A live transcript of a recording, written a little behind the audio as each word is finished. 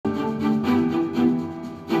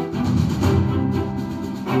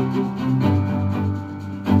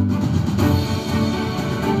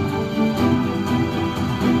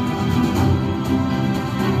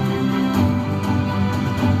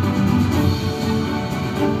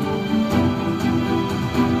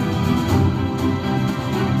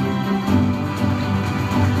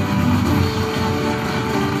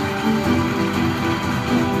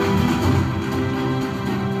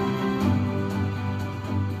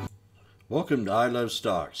Welcome to I Love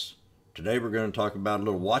Stocks. Today we're going to talk about a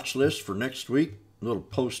little watch list for next week, a little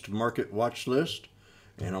post-market watch list,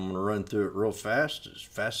 and I'm going to run through it real fast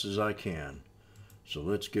as I can. So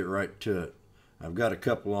let's get right to it. I've got a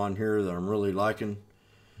couple on here that I'm really liking.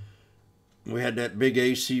 We had that big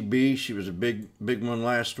ACB. She was a big one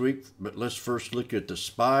last week, but let's first look at the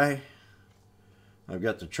SPY. I've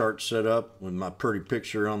got the chart set up with my pretty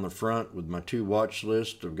picture on the front with my two watch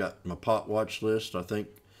lists. I've got my pot watch list. I think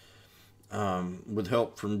with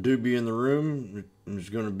help from Doobie in the room, it's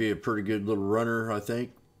going to be a pretty good little runner, I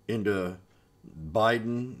think, into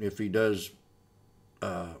Biden if he does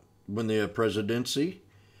win the presidency.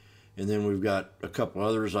 And then we've got a couple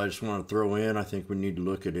others I just want to throw in. I think we need to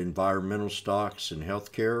look at environmental stocks and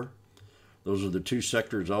healthcare. Those are the two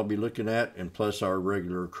sectors I'll be looking at, and plus our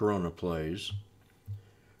regular Corona plays.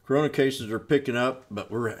 Corona cases are picking up, but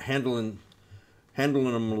we're handling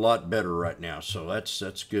them a lot better right now, so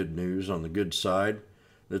that's good news on the good side.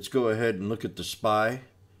 Let's go ahead and look at the SPY.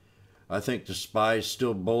 I think the SPY is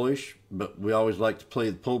still bullish, but we always like to play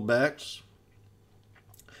the pullbacks.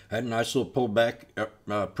 Had a nice little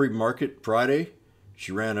pullback pre-market Friday.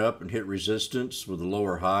 She ran up and hit resistance with a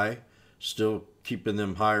lower high, still keeping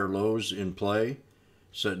them higher lows in play.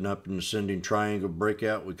 Setting up an ascending triangle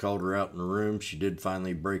breakout. We called her out in the room. She did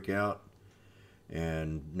finally break out.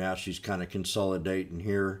 And now she's kind of consolidating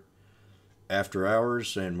here after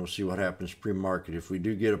hours, and we'll see what happens pre-market. If we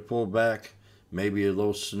do get a pullback, maybe a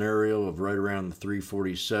little scenario of right around the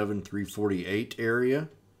 347, 348 area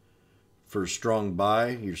for a strong buy.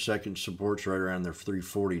 Your second support's right around the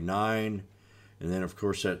 349, and then of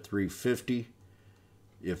course that 350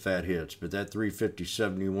 if that hits. But that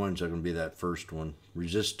 350.71 is going to be that first one.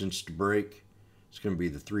 Resistance to break, it's going to be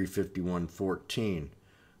the 351.14.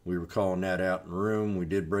 We were calling that out in the room. We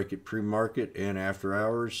did break it pre-market and after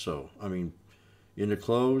hours. So, I mean, in the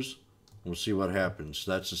close, we'll see what happens.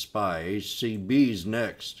 That's a SPY. ACB's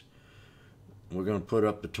next. We're going to put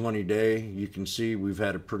up the 20-day. You can see we've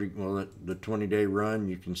had a pretty, well, the 20-day run,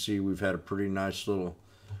 you can see we've had a pretty nice little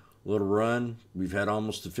run. We've had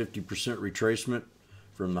almost a 50% retracement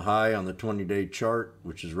from the high on the 20-day chart,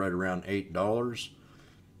 which is right around $8.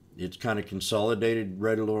 It's kind of consolidated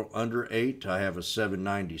right a little under 8. I have a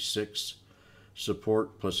 796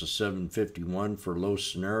 support plus a 751 for low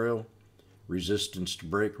scenario. Resistance to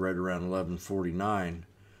break right around 1149.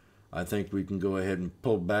 I think we can go ahead and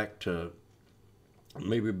pull back to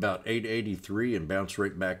maybe about 883 and bounce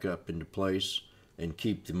right back up into place and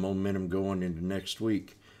keep the momentum going into next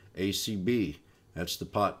week. ACB, that's the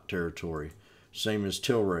pot territory. Same as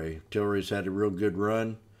TLRY. TLRY's had a real good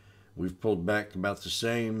run. We've pulled back about the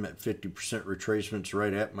same at 50% retracements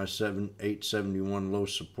right at my 871 low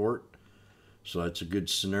support. So that's a good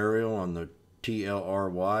scenario on the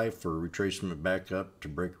TLRY for retracement back up to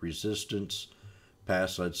break resistance.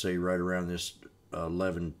 Pass, I'd say, right around this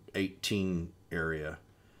 1118 area.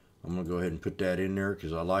 I'm going to go ahead and put that in there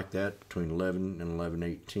because I like that between 11 and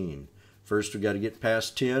 1118. First, we got to get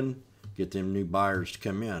past 10, get them new buyers to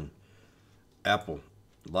come in. Apple.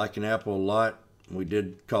 Liking Apple a lot. We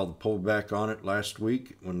did call the pullback on it last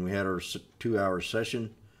week when we had our 2-hour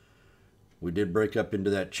session. We did break up into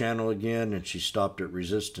that channel again, and she stopped at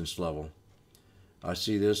resistance level. I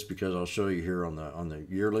see this because I'll show you here on the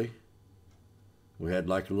yearly. We had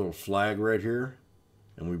like a little flag right here,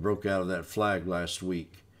 and we broke out of that flag last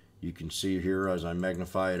week. You can see here as I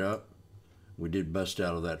magnify it up, we did bust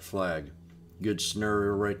out of that flag. Good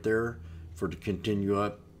scenario right there for to continue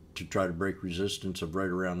up to try to break resistance of right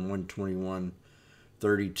around 121.32.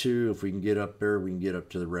 If we can get up there, we can get up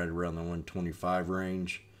to the right around the 125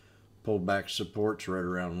 range. Pullback supports right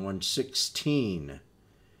around 116.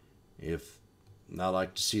 If I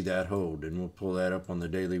like to see that hold, and we'll pull that up on the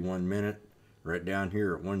daily 1 minute right down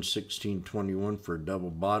here at 116.21 for a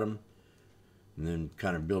double bottom, and then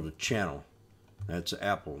kind of build a channel. That's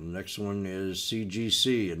Apple. The next one is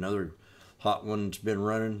CGC, another hot one that's been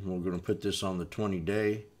running. We're going to put this on the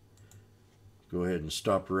 20-day. Go ahead and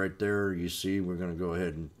stop right there. You see, we're going to go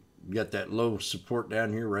ahead and get that low support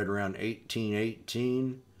down here right around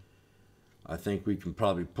 1818. I think we can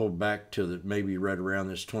probably pull back to maybe right around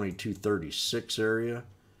this 2236 area.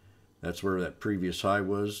 That's where that previous high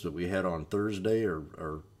was that we had on Thursday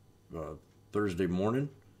or Thursday morning.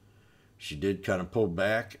 She did kind of pull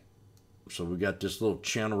back. So we got this little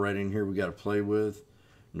channel right in here we got to play with.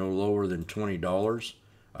 No lower than $20.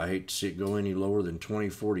 I hate to see it go any lower than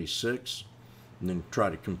 2046. And then try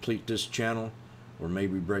to complete this channel, or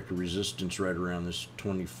maybe break a resistance right around this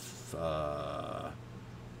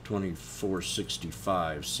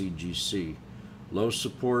 2465 CGC. Low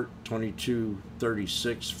support,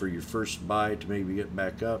 22.36 for your first buy to maybe get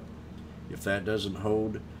back up. If that doesn't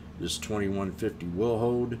hold, this 2150 will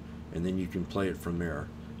hold, and then you can play it from there.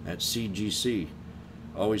 At CGC,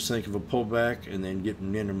 always think of a pullback and then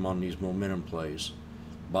getting in them on these momentum plays.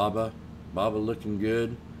 Baba looking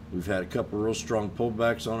good. We've had a couple real strong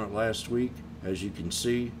pullbacks on it last week. As you can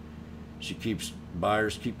see,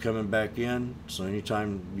 buyers keep coming back in. So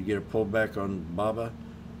anytime you get a pullback on Baba,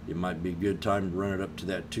 it might be a good time to run it up to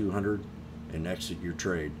that 200 and exit your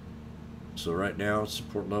trade. So right now,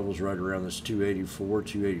 support levels right around this 284,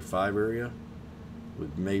 285 area,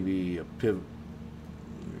 with maybe a pivot.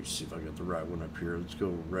 Let me see if I got the right one up here. Let's go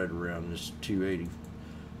right around this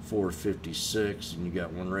 284.56, and you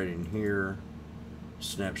got one right in here.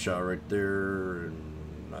 Snapshot right there,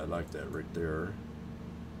 and I like that right there.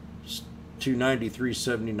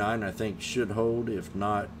 293.79 I think should hold. If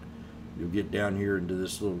not, you'll get down here into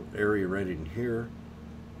this little area right in here,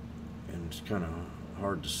 and it's kind of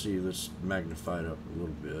hard to see. Let's magnify it up a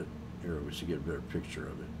little bit here so you get a better picture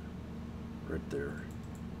of it. Right there,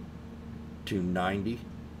 290,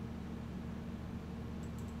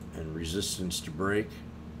 and resistance to break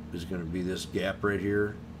is going to be this gap right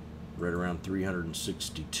here, right around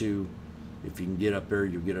 362. If you can get up there,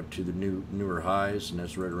 you'll get up to the newer highs, and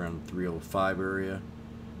that's right around the 305 area,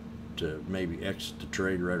 to maybe exit the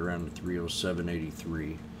trade right around the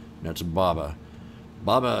 307.83. That's a Baba.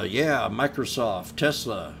 Yeah, Microsoft,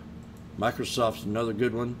 Tesla. Microsoft's another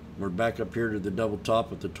good one. We're back up here to the double top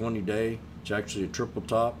with the 20-day. It's actually a triple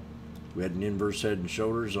top. We had an inverse head and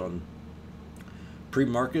shoulders on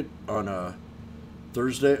pre-market on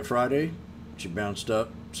Friday. She bounced up,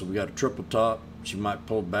 so we got a triple top. She might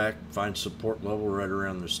pull back, find support level right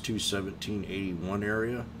around this 217.81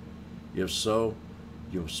 area. If so,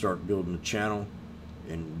 you'll start building a channel,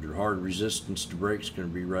 and your hard resistance to break is going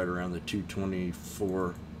to be right around the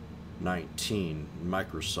 224.19.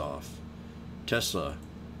 Microsoft. Tesla.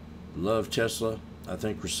 Love Tesla. I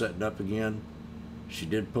think we're setting up again. She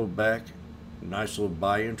did pull back. Nice little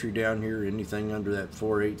buy entry down here. Anything under that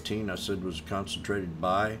 418 I said was a concentrated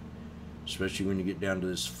buy, especially when you get down to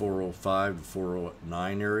this 405 to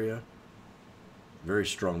 409 area. Very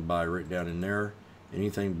strong buy right down in there.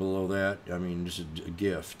 Anything below that, I mean, this is a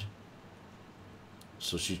gift.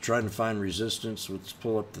 So she's trying to find resistance. Let's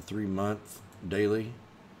pull up the 3-month daily.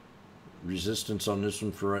 Resistance on this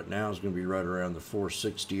one for right now is going to be right around the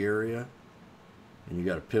 460 area. And you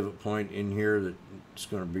got a pivot point in here that's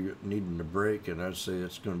going to be needing to break, and I'd say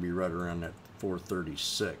it's going to be right around that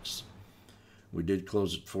 436. We did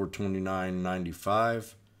close at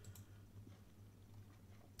 429.95.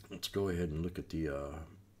 Let's go ahead and look at the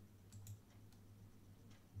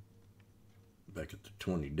back at the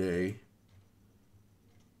 20-day.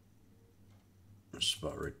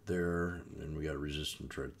 Spot right there, and then we got a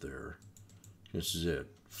resistance right there. This is it.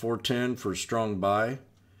 410 for a strong buy.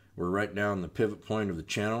 We're right now in the pivot point of the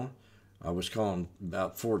channel. I was calling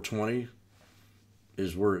about 420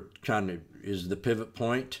 is where it kind of is the pivot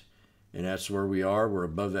point, and that's where we are. We're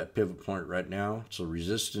above that pivot point right now. So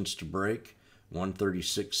resistance to break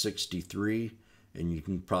 136.63, and you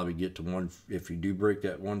can probably get to if you do break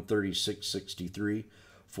that 136.63,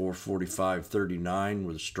 445.39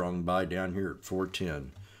 with a strong buy down here at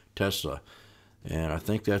 410. Tesla. And I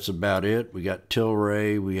think that's about it. We got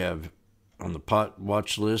TLRY. We have on the pot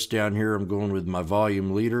watch list down here, I'm going with my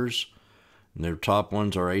volume leaders. And their top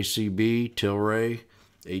ones are ACB, TLRY,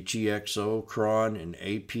 HEXO, Cron, and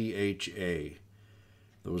APHA.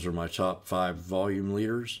 Those are my top 5 volume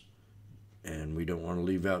leaders. And we don't want to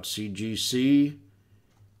leave out CGC.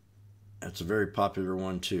 That's a very popular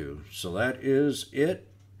one too. So that is it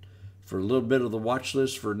for a little bit of the watch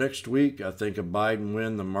list for next week. I think a Biden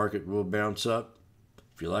win, the market will bounce up.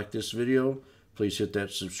 If you like this video, please hit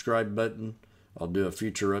that subscribe button. I'll do a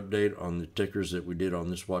future update on the tickers that we did on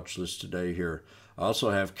this watch list today here. I also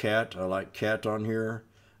have CAT. I like CAT on here.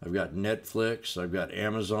 I've got Netflix. I've got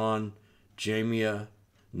Amazon, Jamia,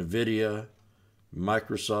 NVIDIA,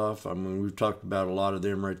 Microsoft. I mean, we've talked about a lot of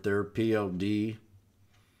them right there. PLD.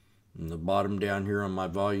 And the bottom down here on my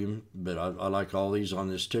volume. But I like all these on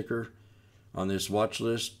this ticker, on this watch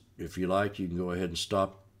list. If you like, you can go ahead and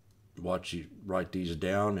stop, write these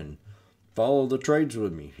down, and follow the trades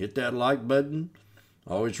with me. Hit that like button.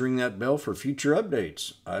 Always ring that bell for future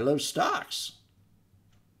updates. I love stocks.